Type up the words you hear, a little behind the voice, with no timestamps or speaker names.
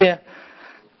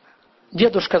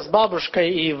дедушка с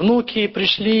бабушкой, и внуки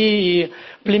пришли, и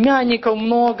племянников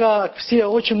много, все,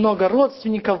 очень много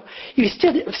родственников. И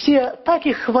все так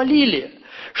их хвалили,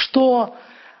 что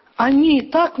они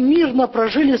так мирно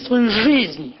прожили свою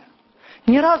жизнь,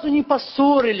 ни разу не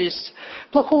поссорились,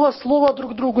 плохого слова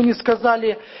друг другу не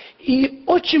сказали, и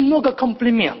очень много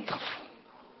комплиментов.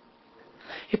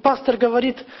 И пастор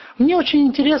говорит: мне очень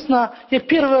интересно, я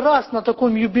первый раз на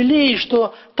таком юбилее,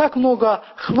 что так много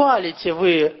хвалите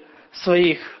вы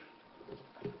своих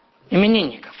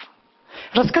именинников.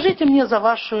 Расскажите мне за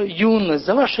вашу юность,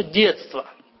 за ваше детство.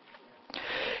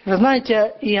 Вы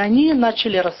знаете, и они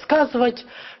начали рассказывать,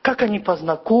 как они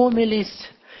познакомились,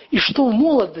 и что в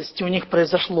молодости у них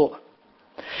произошло.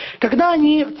 Когда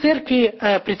они в церкви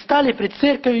предстали пред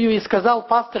церковью, и сказал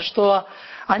пастор, что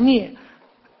они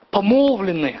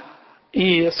помолвлены,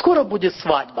 и скоро будет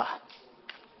свадьба.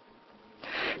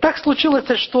 Так случилось,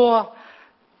 что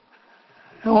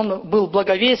он был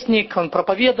благовестник, он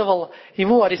проповедовал,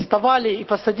 его арестовали и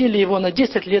посадили его на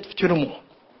 10 лет в тюрьму.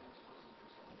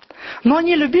 Но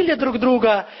они любили друг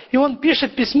друга, и он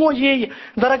пишет письмо ей: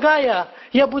 «Дорогая,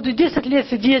 я буду 10 лет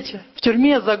сидеть в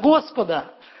тюрьме за Господа,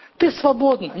 ты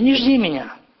свободна, не жди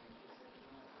меня».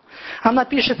 Она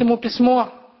пишет ему письмо: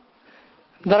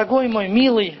 «Дорогой мой,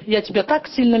 милый, я тебя так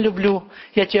сильно люблю,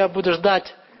 я тебя буду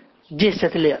ждать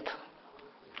 10 лет».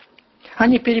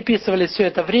 Они переписывали все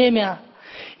это время,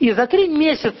 и за 3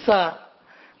 месяца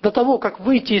до того, как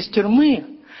выйти из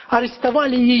тюрьмы,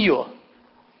 арестовали ее.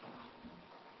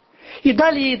 И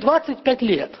дали ей 25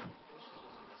 лет.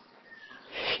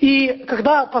 И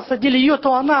когда посадили ее,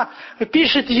 то она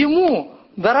пишет ему: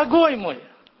 «Дорогой мой,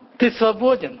 ты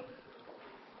свободен».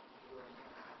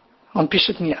 Он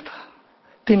пишет: «Нет,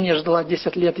 ты мне ждала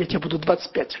 10 лет, я тебя буду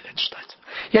 25 лет ждать.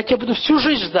 Я тебя буду всю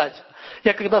жизнь ждать».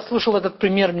 Я когда слушал этот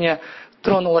пример, мне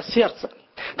тронуло сердце.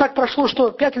 Так прошло,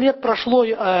 что 5 лет прошло,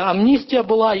 амнистия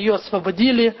была, ее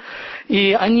освободили,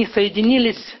 и они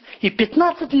соединились, и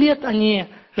 15 лет они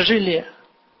жили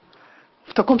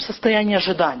в таком состоянии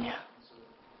ожидания.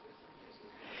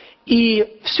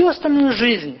 И всю остальную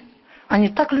жизнь они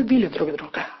так любили друг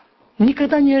друга.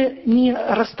 Никогда не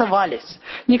расставались,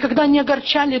 никогда не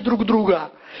огорчали друг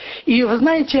друга. И вы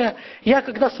знаете, я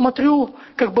когда смотрю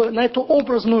на эту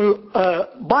образную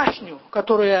башню,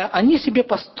 которую они себе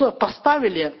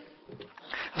поставили,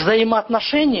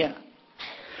 взаимоотношения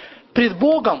пред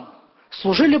Богом,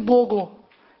 служили Богу,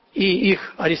 и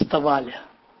их арестовали.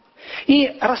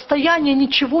 И расстояние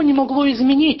ничего не могло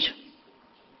изменить.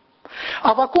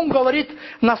 Аввакум говорит: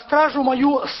 «На стражу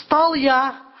мою стал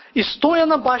я, и стоя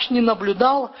на башне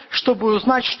наблюдал, чтобы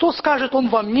узнать, что скажет он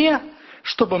во мне,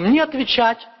 чтобы мне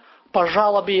отвечать по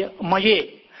жалобе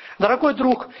моей». Дорогой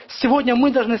друг, сегодня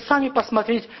мы должны сами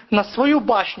посмотреть на свою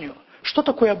башню. Что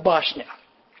такое башня?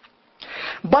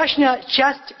 Башня –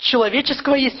 часть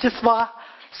человеческого естества,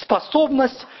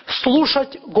 способность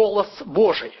слушать голос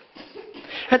Божий.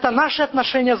 Это наши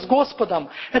отношения с Господом,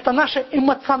 это наш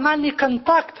эмоциональный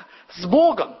контакт с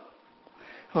Богом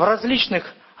в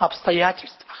различных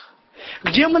обстоятельствах.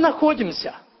 Где мы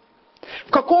находимся?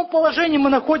 В каком положении мы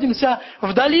находимся?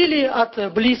 Вдали ли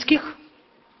от близких?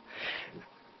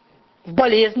 В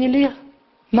болезни ли?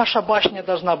 Наша башня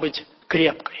должна быть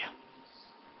крепкой.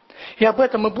 И об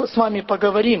этом мы с вами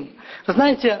поговорим.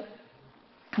 Знаете,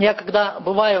 я когда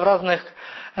бываю в разных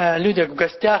людях в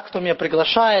гостях, кто меня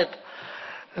приглашает,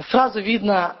 сразу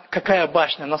видно, какая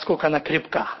башня, насколько она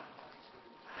крепка.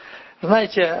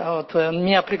 Знаете, вот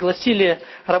меня пригласили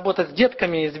работать с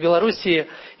детками из Белоруссии,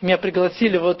 меня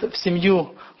пригласили в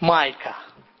семью Майка.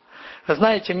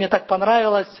 Знаете, мне так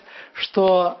понравилось,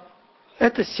 что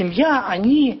эта семья,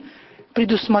 они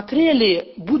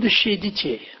предусмотрели будущее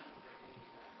детей.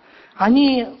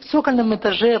 Они в цокольном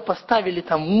этаже поставили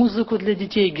там музыку для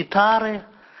детей, гитары,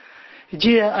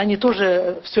 где они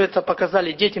тоже все это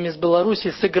показали детям из Беларуси,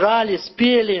 сыграли,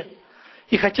 спели.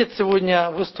 Их отец сегодня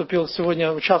выступил,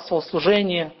 сегодня участвовал в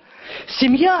служении.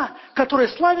 Семья, которая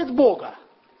славит Бога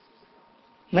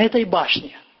на этой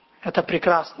башне. Это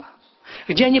прекрасно.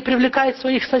 Где они привлекают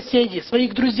своих соседей,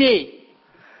 своих друзей.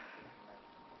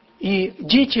 И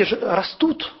дети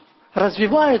растут,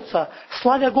 развиваются,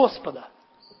 славя Господа.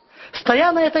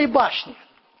 Стоя на этой башне.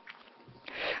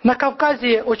 На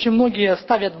Кавказе очень многие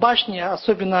ставят башни,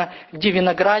 особенно где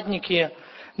виноградники,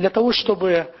 для того,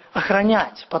 чтобы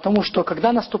охранять. Потому что,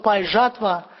 когда наступает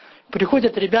жатва,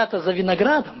 приходят ребята за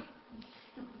виноградом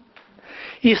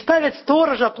и ставят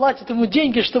сторожа, платят ему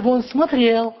деньги, чтобы он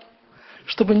смотрел,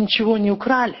 чтобы ничего не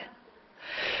украли.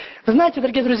 Вы знаете,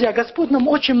 дорогие друзья, Господь нам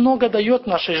очень много дает в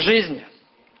нашей жизни.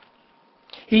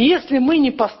 И если мы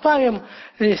не поставим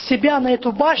себя на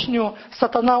эту башню,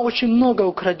 сатана очень много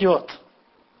украдет.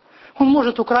 Он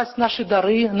может украсть наши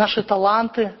дары, наши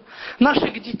таланты,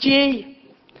 наших детей.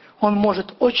 Он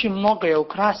может очень многое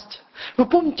украсть. Вы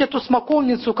помните эту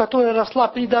смоковницу, которая росла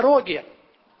при дороге?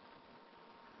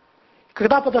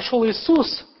 Когда подошел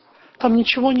Иисус, там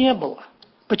ничего не было.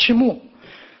 Почему?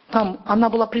 Там она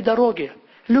была при дороге.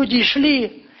 Люди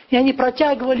шли, и они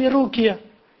протягивали руки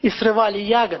и срывали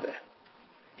ягоды.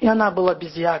 И она была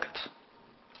без ягод.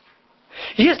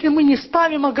 Если мы не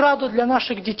ставим ограду для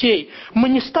наших детей, мы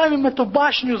не ставим эту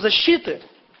башню защиты,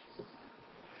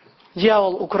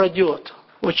 дьявол украдет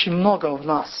очень много в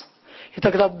нас. И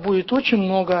тогда будет очень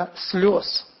много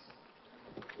слез.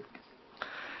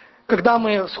 Когда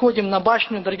мы сходим на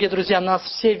башню, дорогие друзья, нас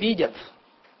все видят.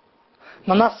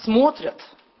 На нас смотрят.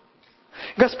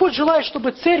 Господь желает,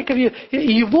 чтобы церковь,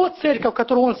 Его церковь,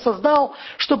 которую Он создал,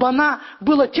 чтобы она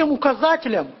была тем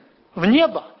указателем в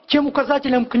небо, тем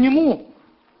указателем к Нему.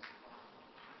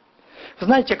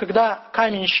 Знаете, когда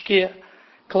каменщики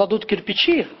кладут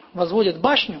кирпичи, возводят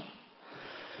башню,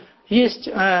 есть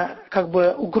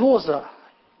угроза.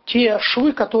 Те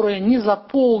швы, которые не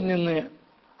заполнены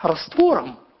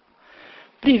раствором,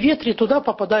 при ветре туда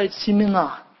попадают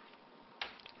семена.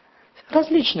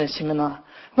 Различные семена.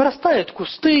 Вырастают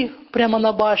кусты прямо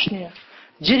на башне.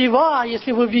 Дерева,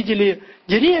 если вы видели,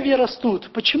 деревья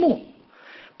растут. Почему?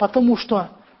 Потому что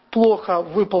плохо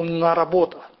выполнена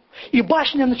работа. И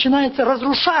башня начинается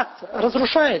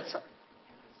разрушается.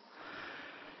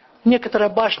 Некоторые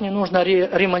башни нужно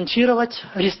ремонтировать,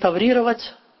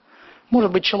 реставрировать.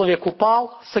 Может быть, человек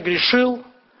упал, согрешил,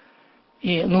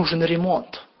 и нужен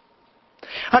ремонт.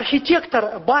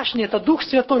 Архитектор башни – это Дух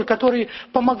Святой, который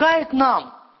помогает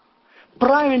нам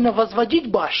правильно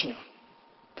возводить башню.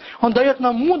 Он дает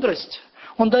нам мудрость,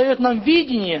 Он дает нам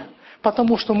видение,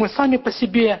 потому что мы сами по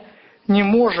себе не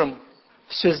можем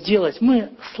все сделать.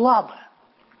 Мы слабы.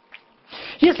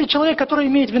 Если человек, который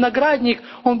имеет виноградник,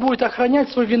 он будет охранять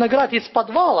свой виноград из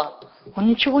подвала, он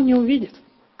ничего не увидит.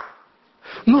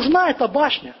 Нужна эта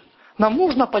башня. Нам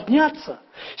нужно подняться.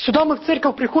 Сюда мы в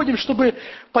церковь приходим, чтобы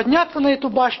подняться на эту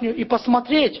башню и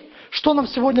посмотреть, что нам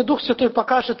сегодня Дух Святой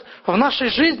покажет в нашей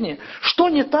жизни, что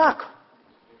не так.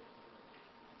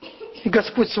 И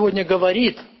Господь сегодня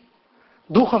говорит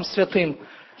Духом Святым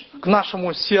к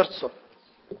нашему сердцу.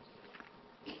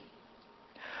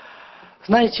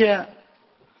 Знаете,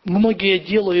 многие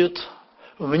делают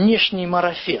внешний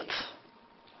марафет.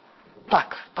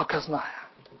 Так, показная.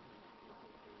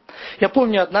 Я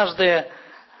помню, однажды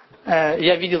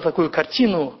я видел такую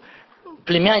картину,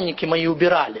 племянники мои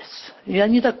убирались. И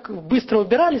они так быстро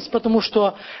убирались, потому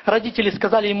что родители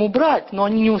сказали им убрать, но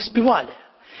они не успевали.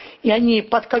 И они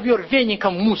под ковер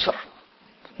веником мусор.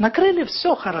 Накрыли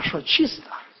все хорошо, чисто.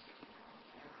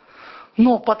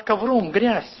 Но под ковром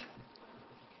грязь.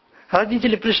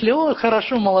 Родители пришли: ой,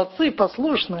 хорошо, молодцы,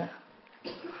 послушные.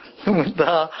 Думаю,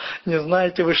 да, не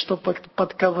знаете вы, что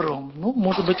под ковром. Ну,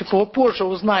 может быть, позже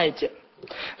узнаете.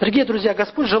 Дорогие друзья,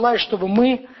 Господь желает, чтобы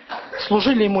мы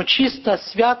служили Ему чисто,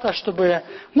 свято, чтобы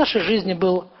в нашей жизни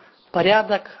был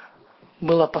порядок,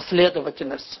 была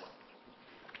последовательность.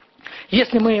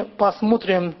 Если мы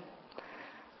посмотрим,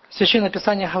 Священное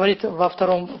Писание говорит во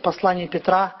втором послании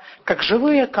Петра: как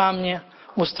живые камни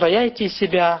устрояйте из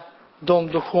себя дом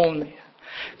духовный.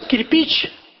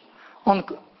 Кирпич, он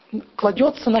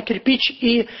кладется на кирпич,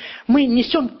 и мы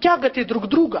несем тяготы друг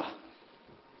друга.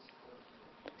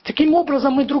 Таким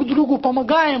образом мы друг другу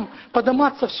помогаем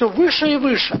подниматься все выше и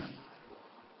выше.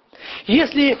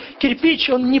 Если кирпич,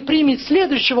 он не примет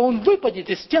следующего, он выпадет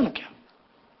из стенки.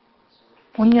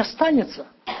 Он не останется.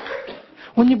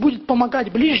 Он не будет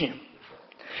помогать ближним.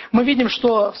 Мы видим,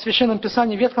 что в Священном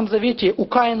Писании, в Ветхом Завете, у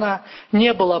Каина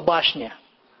не было башни.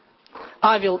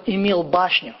 Авел имел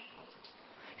башню.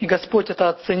 И Господь это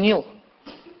оценил.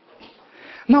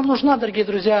 Нам нужна, дорогие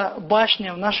друзья,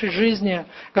 башня в нашей жизни.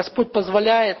 Господь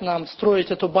позволяет нам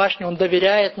строить эту башню, Он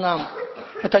доверяет нам.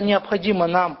 Это необходимо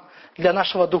нам для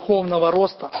нашего духовного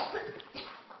роста.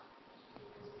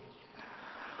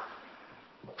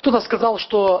 Кто-то сказал,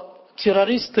 что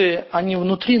террористы, они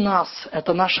внутри нас,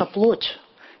 это наша плоть,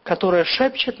 которая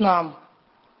шепчет нам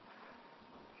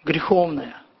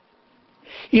греховное.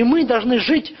 И мы должны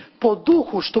жить по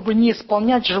духу, чтобы не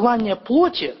исполнять желания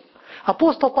плоти.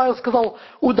 Апостол Павел сказал: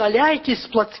 удаляйтесь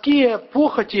плотские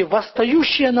похоти,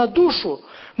 восстающие на душу.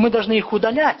 Мы должны их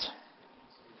удалять.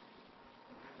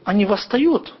 Они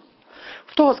восстают.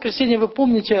 В то воскресенье, вы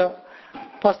помните,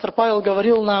 пастор Павел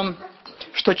говорил нам,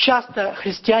 что часто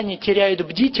христиане теряют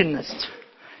бдительность.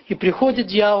 И приходит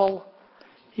дьявол,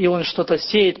 и он что-то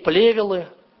сеет, плевелы.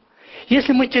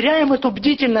 Если мы теряем эту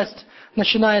бдительность,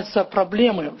 начинаются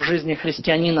проблемы в жизни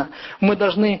христианина. Мы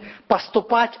должны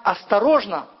поступать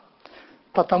осторожно,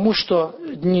 потому что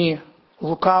дни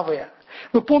лукавые.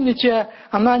 Вы помните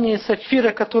Анания и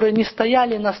Сапфира, которые не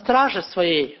стояли на страже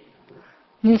своей,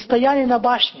 не стояли на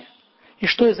башне. И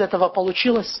что из этого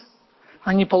получилось?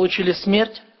 Они получили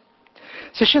смерть.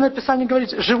 Священное Писание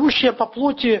говорит, живущие по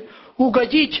плоти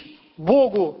угодить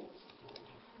Богу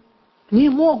не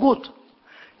могут.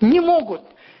 Не могут.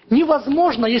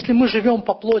 Невозможно, если мы живем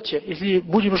по плоти, если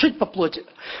будем жить по плоти.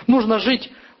 Нужно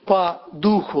жить по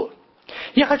духу.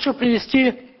 Я хочу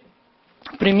привести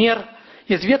пример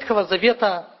из Ветхого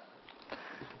Завета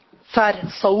царь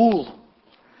Саул.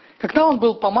 Когда он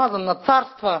был помазан на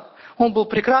царство, он был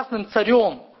прекрасным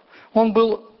царем, он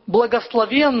был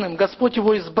благословенным, Господь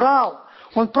его избрал,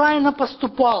 он правильно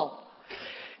поступал.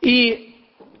 И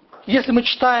если мы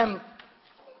читаем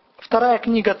вторая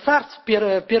книга Царств,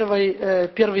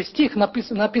 первый стих,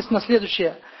 написано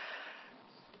следующее.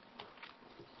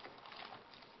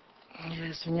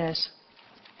 Я извиняюсь.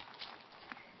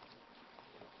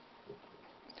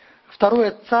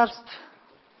 Второе Царство,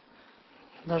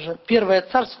 даже Первое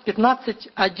Царство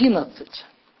 15:11.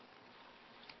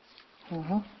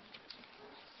 Угу.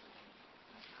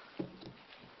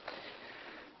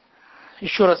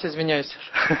 Еще раз извиняюсь,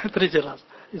 третий раз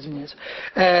извиняюсь.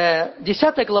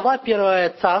 10 глава,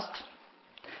 1 Царств,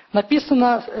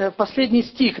 написано последний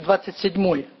стих,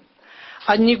 27.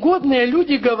 «А негодные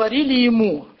люди говорили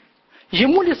ему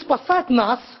ли спасать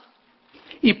нас?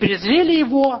 И презрели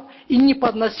его, и не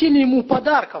подносили ему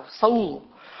подарков, Саулу.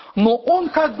 Но он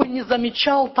как бы не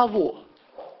замечал того».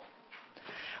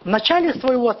 В начале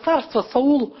своего царства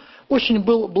Саул очень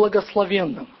был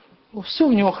благословенным. Все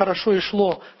у него хорошо и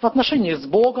шло в отношении с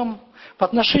Богом, в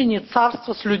отношении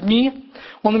царства с людьми.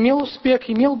 Он имел успех,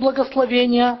 имел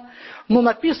благословение. Но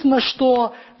написано,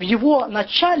 что в его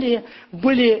начале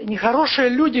были нехорошие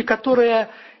люди, которые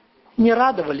не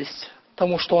радовались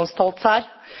тому, что он стал царь,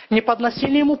 не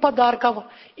подносили ему подарков,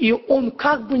 и он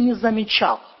как бы не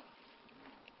замечал.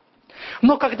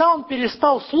 Но когда он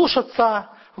перестал слушаться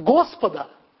Господа,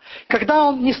 когда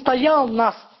он не стоял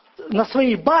на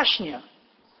своей башне,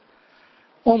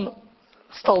 он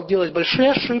стал делать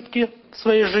большие ошибки в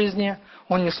своей жизни,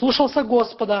 он не слушался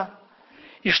Господа.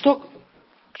 И что,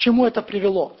 к чему это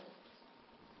привело?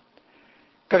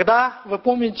 Когда, вы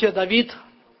помните, Давид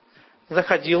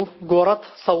заходил в город,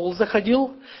 Саул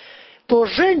заходил, то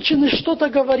женщины что-то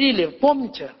говорили,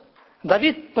 помните?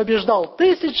 Давид побеждал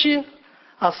тысячи,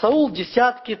 а Саул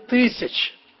десятки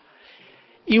тысяч.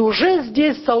 И уже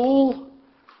здесь Саул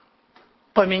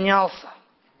поменялся.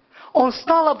 Он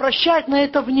стал обращать на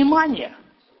это внимание.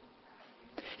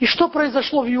 И что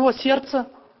произошло в его сердце?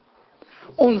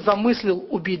 Он замыслил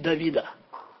убить Давида.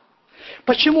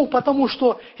 Почему? Потому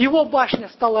что его башня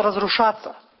стала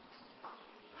разрушаться.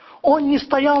 Он не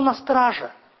стоял на страже.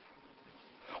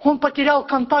 Он потерял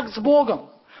контакт с Богом.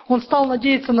 Он стал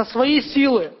надеяться на свои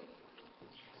силы.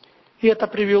 И это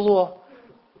привело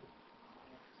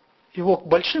его к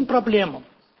большим проблемам,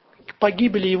 к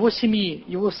погибели его семьи,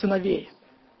 его сыновей.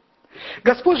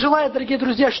 Господь желает, дорогие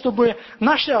друзья, чтобы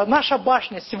наша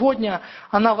башня сегодня,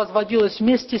 она возводилась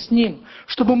вместе с Ним,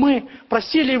 чтобы мы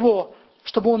просили Его,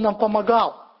 чтобы Он нам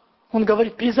помогал. Он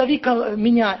говорит, призови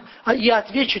меня, а я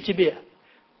отвечу тебе.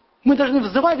 Мы должны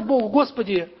взывать Богу,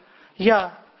 Господи,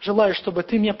 я желаю, чтобы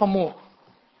Ты мне помог.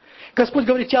 Господь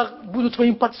говорит, я буду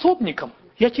твоим подсобником,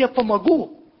 я тебе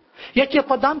помогу, я тебе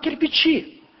подам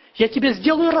кирпичи, я тебе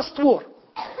сделаю раствор.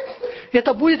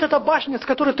 Это будет эта башня, с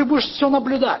которой ты будешь все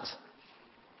наблюдать.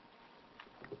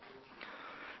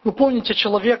 Вы помните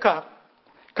человека,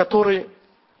 который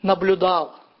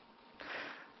наблюдал.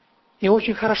 И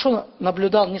очень хорошо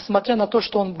наблюдал, несмотря на то,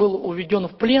 что он был уведен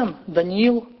в плен,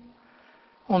 Даниил,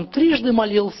 он трижды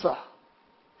молился.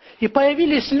 И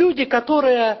появились люди,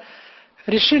 которые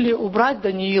решили убрать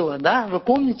Даниила. Да? Вы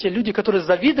помните, люди, которые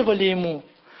завидовали ему.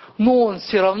 Но он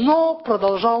все равно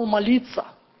продолжал молиться.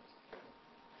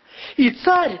 И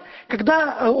царь,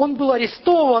 когда он был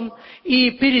арестован,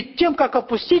 и перед тем, как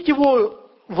опустить его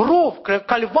в ров,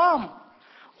 ко львам,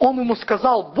 он ему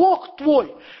сказал, Бог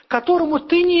твой, которому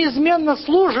ты неизменно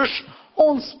служишь,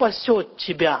 Он спасет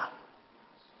тебя.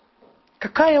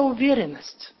 Какая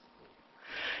уверенность!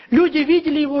 Люди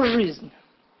видели его жизнь,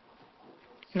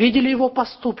 видели его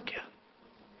поступки.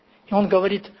 И он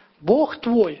говорит, Бог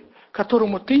твой,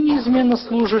 которому ты неизменно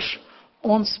служишь,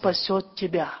 Он спасет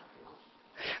тебя.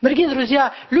 Дорогие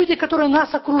друзья, люди, которые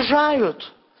нас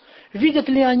окружают, видят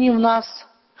ли они в нас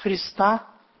Христа?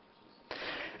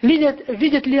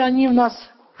 Видят ли они в нас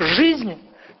жизнь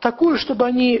такую, чтобы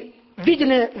они,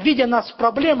 видя нас в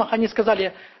проблемах, они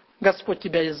сказали, Господь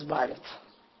тебя избавит.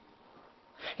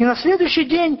 И на следующий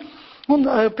день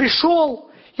он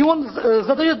пришел, И он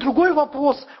задает другой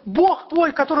вопрос. Бог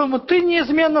твой, которому ты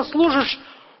неизменно служишь,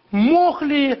 мог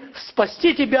ли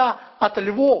спасти тебя от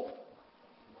львов?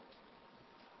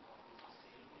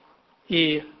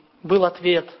 И был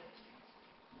ответ: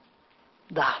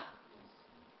 да.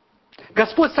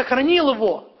 Господь сохранил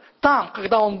его там,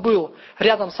 когда он был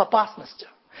рядом с опасностью.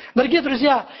 Дорогие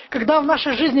друзья, когда в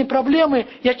нашей жизни проблемы,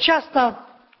 я часто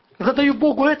задаю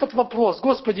Богу этот вопрос: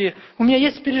 Господи, у меня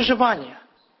есть переживания.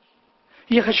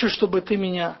 Я хочу, чтобы Ты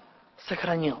меня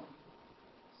сохранил.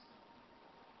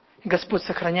 И Господь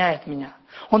сохраняет меня.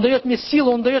 Он дает мне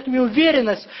силу, Он дает мне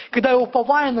уверенность, когда я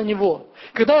уповаю на Него.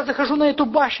 Когда я захожу на эту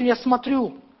башню, я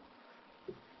смотрю.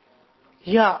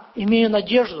 Я имею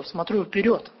надежду, смотрю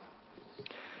вперед.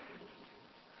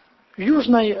 В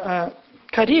Южной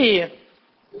Корее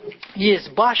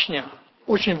есть башня,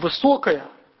 очень высокая,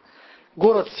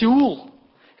 город Сеул.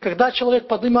 Когда человек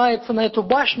поднимается на эту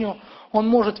башню, он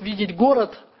может видеть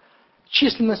город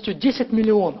численностью 10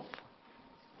 миллионов.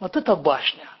 Вот это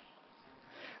башня.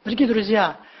 Дорогие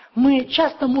друзья, мы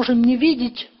часто можем не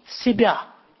видеть себя.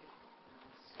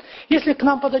 Если к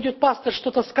нам подойдет пастор,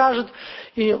 что-то скажет,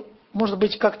 и может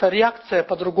быть как-то реакция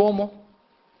по-другому,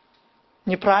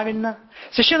 неправильно.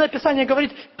 Священное Писание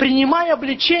говорит: принимай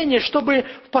обличение, чтобы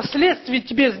впоследствии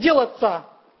тебе сделаться,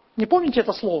 не помните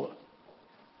это слово?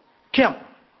 Кем?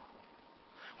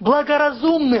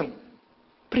 Благоразумным.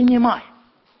 Принимай.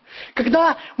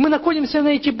 Когда мы находимся на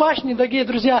эти башни, дорогие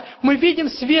друзья, мы видим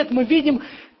свет, мы видим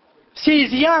все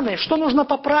изъяны, что нужно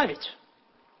поправить.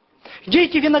 Где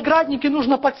эти виноградники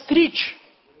нужно подстричь.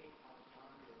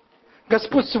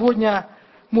 Господь сегодня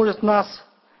может нас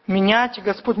менять,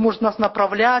 Господь может нас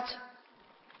направлять.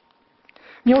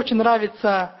 Мне очень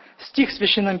нравится стих в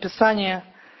Священном Писании.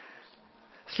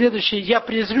 Следующий: «Я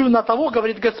презрю на того, —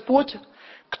 говорит Господь,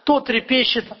 — кто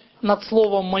трепещет над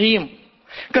словом моим».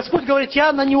 Господь говорит: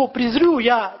 я на него презрю,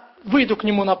 я выйду к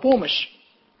нему на помощь.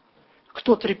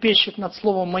 Кто трепещет над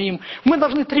словом моим? Мы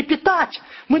должны трепетать,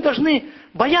 мы должны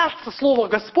бояться слова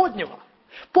Господнего.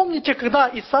 Помните, когда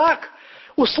Исаак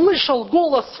услышал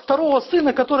голос второго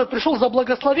сына, который пришел за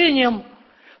благословением,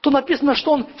 то написано,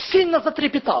 что он сильно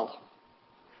затрепетал.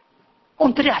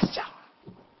 Он трясся.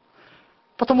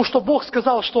 Потому что Бог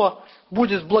сказал, что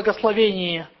будет в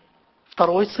благословении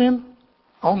второй сын,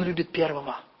 а он любит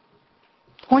первого.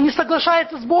 Он не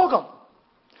соглашается с Богом.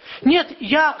 Нет,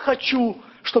 я хочу,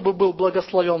 чтобы был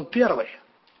благословен первый.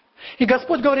 И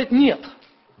Господь говорит: нет,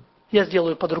 я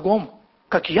сделаю по-другому,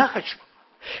 как я хочу.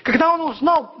 Когда он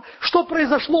узнал, что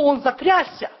произошло, он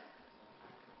затрясся.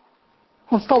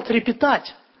 Он стал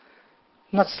трепетать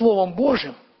над Словом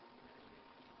Божьим.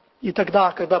 И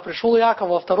тогда, когда пришел Иаков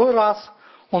во второй раз,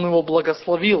 он его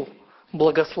благословил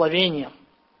благословением.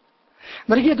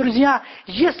 Дорогие друзья,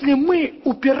 если мы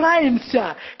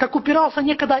упираемся, как упирался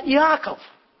некогда Иаков,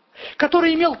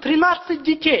 который имел 13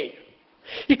 детей,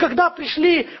 и когда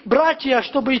пришли братья,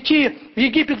 чтобы идти в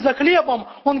Египет за хлебом,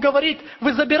 он говорит: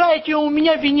 вы забираете у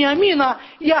меня Вениамина,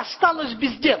 я останусь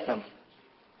бездетным.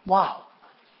 Вау!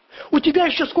 У тебя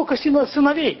еще сколько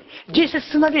сыновей? 10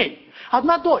 сыновей,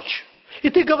 1 дочь. И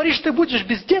ты говоришь, ты будешь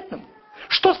бездетным?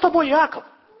 Что с тобой, Иаков?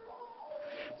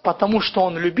 Потому что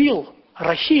он любил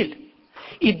Рахиль.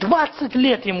 И 20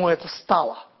 лет ему это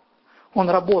стало. Он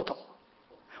работал.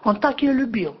 Он так ее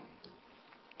любил.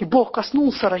 И Бог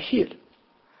коснулся Рахиль.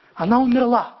 Она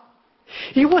умерла.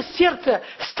 Его сердце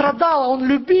страдало, он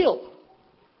любил.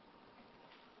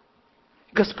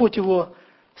 Господь его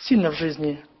сильно в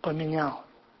жизни поменял.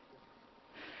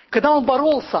 Когда он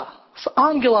боролся с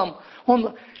ангелом,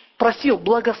 он просил: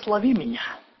 благослови меня.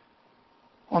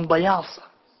 Он боялся.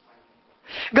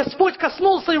 Господь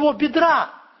коснулся его бедра.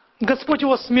 Господь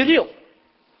его смирил.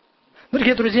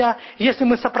 Дорогие друзья, если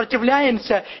мы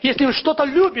сопротивляемся, если мы что-то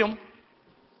любим,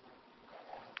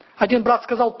 один брат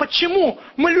сказал: почему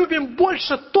мы любим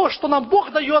больше то, что нам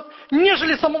Бог дает,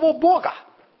 нежели самого Бога?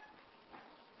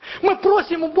 Мы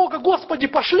просим у Бога: Господи,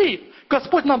 пошли.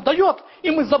 Господь нам дает, и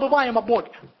мы забываем о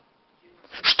Боге.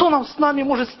 Что нам с нами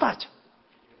может стать?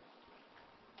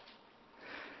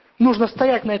 Нужно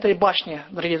стоять на этой башне,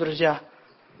 дорогие друзья,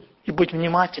 и быть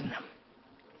внимательным.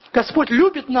 Господь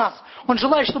любит нас. Он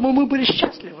желает, чтобы мы были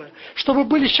счастливы. Чтобы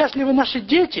были счастливы наши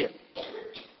дети.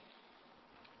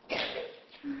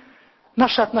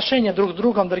 Наши отношения друг с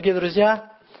другом, дорогие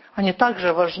друзья, они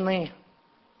также важны.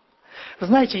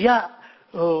 Знаете, я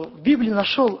в Библии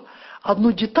нашел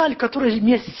одну деталь, которая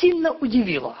меня сильно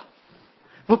удивила.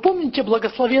 Вы помните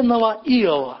благословенного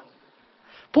Иова?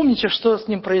 Помните, что с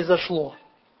ним произошло?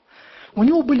 У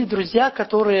него были друзья,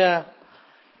 которые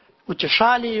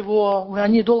утешали его,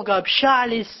 они долго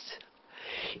общались.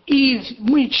 И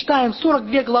мы читаем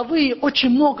 42 главы, очень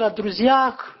много о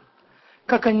друзьях,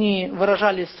 как они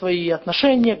выражали свои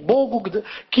отношения к Богу,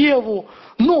 к Еву.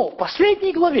 Но в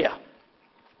последней главе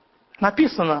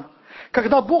написано,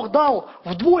 когда Бог дал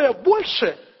вдвое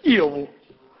больше Иову,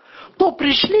 то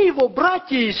пришли его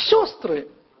братья и сестры,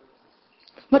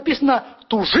 написано,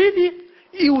 тужили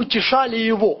и утешали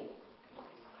его.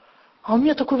 А у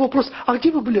меня такой вопрос, а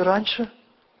где вы были раньше?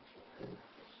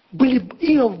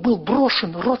 Иов был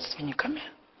брошен родственниками.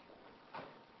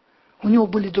 У него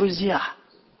были друзья.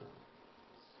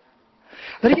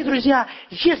 Дорогие друзья,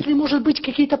 если, может быть,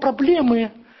 какие-то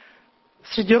проблемы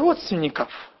среди родственников,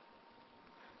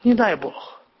 не дай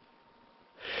Бог,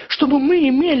 чтобы мы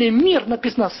имели мир,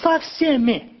 написано, со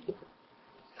всеми,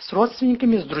 с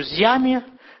родственниками, с друзьями,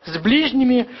 с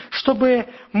ближними, чтобы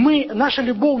наша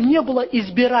любовь не была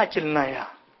избирательная.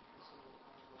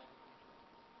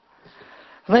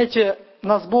 Знаете,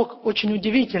 нас Бог очень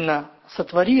удивительно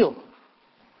сотворил,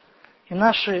 и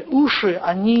наши уши,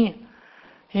 они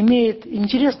имеют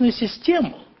интересную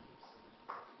систему.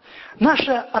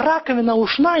 Наша раковина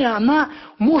ушная, она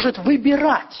может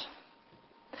выбирать.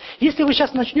 Если вы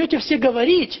сейчас начнете все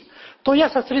говорить, то я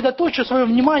сосредоточу свое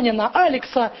внимание на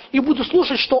Алекса и буду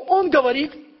слушать, что он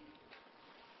говорит.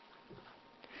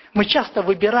 Мы часто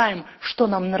выбираем, что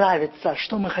нам нравится,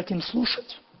 что мы хотим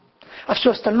слушать, а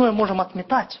все остальное можем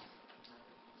отметать.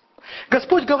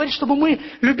 Господь говорит, чтобы мы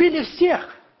любили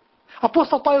всех.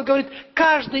 Апостол Павел говорит,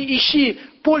 каждый ищи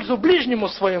пользу ближнему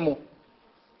своему.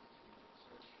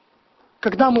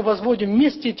 Когда мы возводим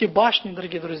вместе эти башни,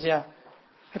 дорогие друзья,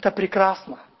 это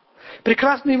прекрасно.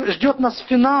 Прекрасный ждет нас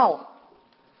финал.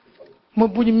 Мы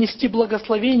будем нести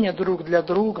благословение друг для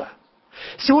друга.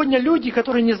 Сегодня люди,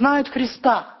 которые не знают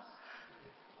Христа,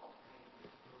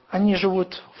 они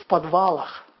живут в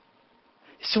подвалах.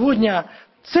 Сегодня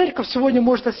церковь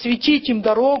может осветить им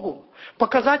дорогу,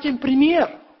 показать им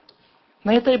пример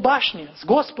на этой башне с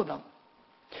Господом.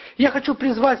 Я хочу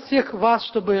призвать всех вас,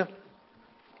 чтобы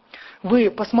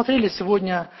вы посмотрели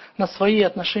сегодня на свои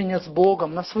отношения с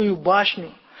Богом, на свою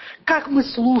башню. Как мы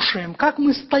слушаем, как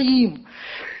мы стоим.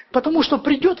 Потому что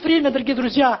придет время, дорогие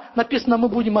друзья, написано, мы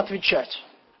будем отвечать.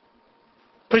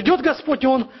 Придет Господь, и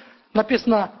Он,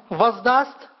 написано,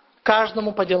 воздаст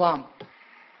каждому по делам.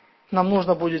 Нам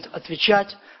нужно будет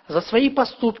отвечать за свои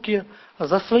поступки,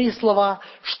 за свои слова,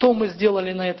 что мы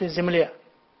сделали на этой земле.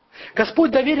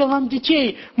 Господь доверил нам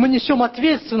детей, мы несем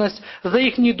ответственность за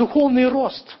их духовный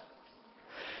рост.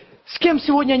 С кем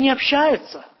сегодня они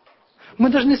общаются? Мы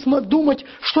должны думать,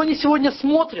 что они сегодня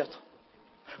смотрят,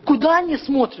 куда они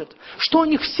смотрят, что у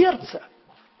них в сердце.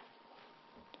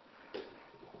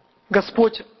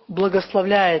 Господь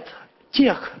благословляет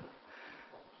тех,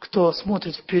 кто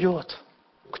смотрит вперед,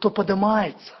 кто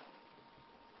поднимается.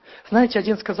 Знаете,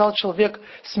 один сказал человек,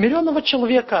 смиренного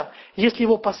человека, если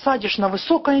его посадишь на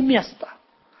высокое место,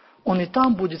 он и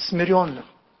там будет смиренным.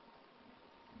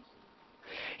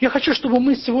 Я хочу, чтобы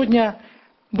мы сегодня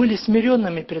были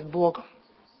смиренными перед Богом.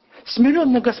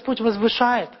 Смиренный Господь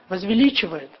возвышает,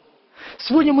 возвеличивает.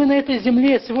 Сегодня мы на этой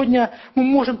земле, сегодня мы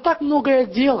можем так многое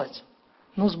делать,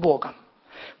 но с Богом.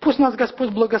 Пусть нас Господь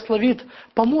благословит,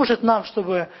 поможет нам,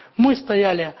 чтобы мы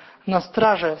стояли на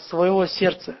страже своего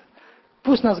сердца.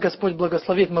 Пусть нас Господь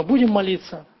благословит, мы будем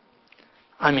молиться.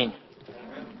 Аминь.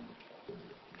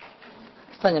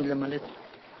 Встанем для молитвы.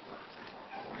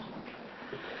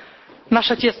 Наш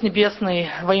Отец Небесный,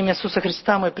 во имя Иисуса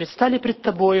Христа мы предстали пред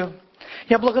Тобою.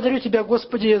 Я благодарю Тебя,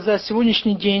 Господи, за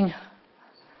сегодняшний день,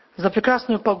 за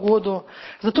прекрасную погоду,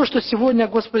 за то, что сегодня,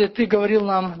 Господи, Ты говорил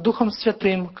нам Духом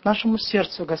Святым к нашему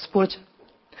сердцу, Господь.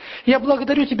 Я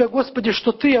благодарю Тебя, Господи,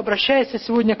 что Ты обращаешься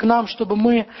сегодня к нам, чтобы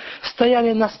мы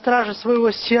стояли на страже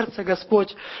своего сердца,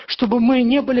 Господь, чтобы мы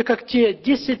не были как те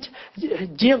 10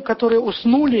 дев, которые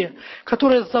уснули,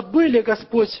 которые забыли,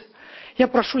 Господь. Я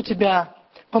прошу Тебя,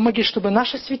 помоги, чтобы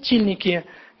наши светильники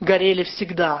горели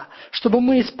всегда, чтобы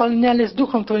мы исполнялись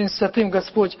Духом Твоим Святым,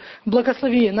 Господь.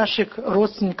 Благослови наших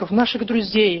родственников, наших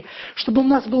друзей, чтобы у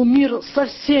нас был мир со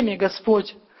всеми,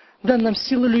 Господь. Дай нам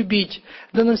силы любить,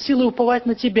 дай нам силы уповать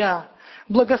на Тебя.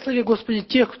 Благослови, Господи,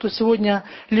 тех, кто сегодня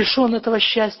лишен этого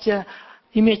счастья,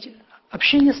 иметь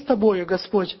общение с Тобою,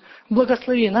 Господь.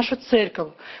 Благослови нашу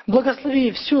церковь,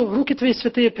 благослови все, в руки Твои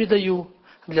святые предаю,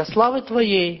 для славы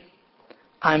Твоей.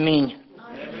 Аминь.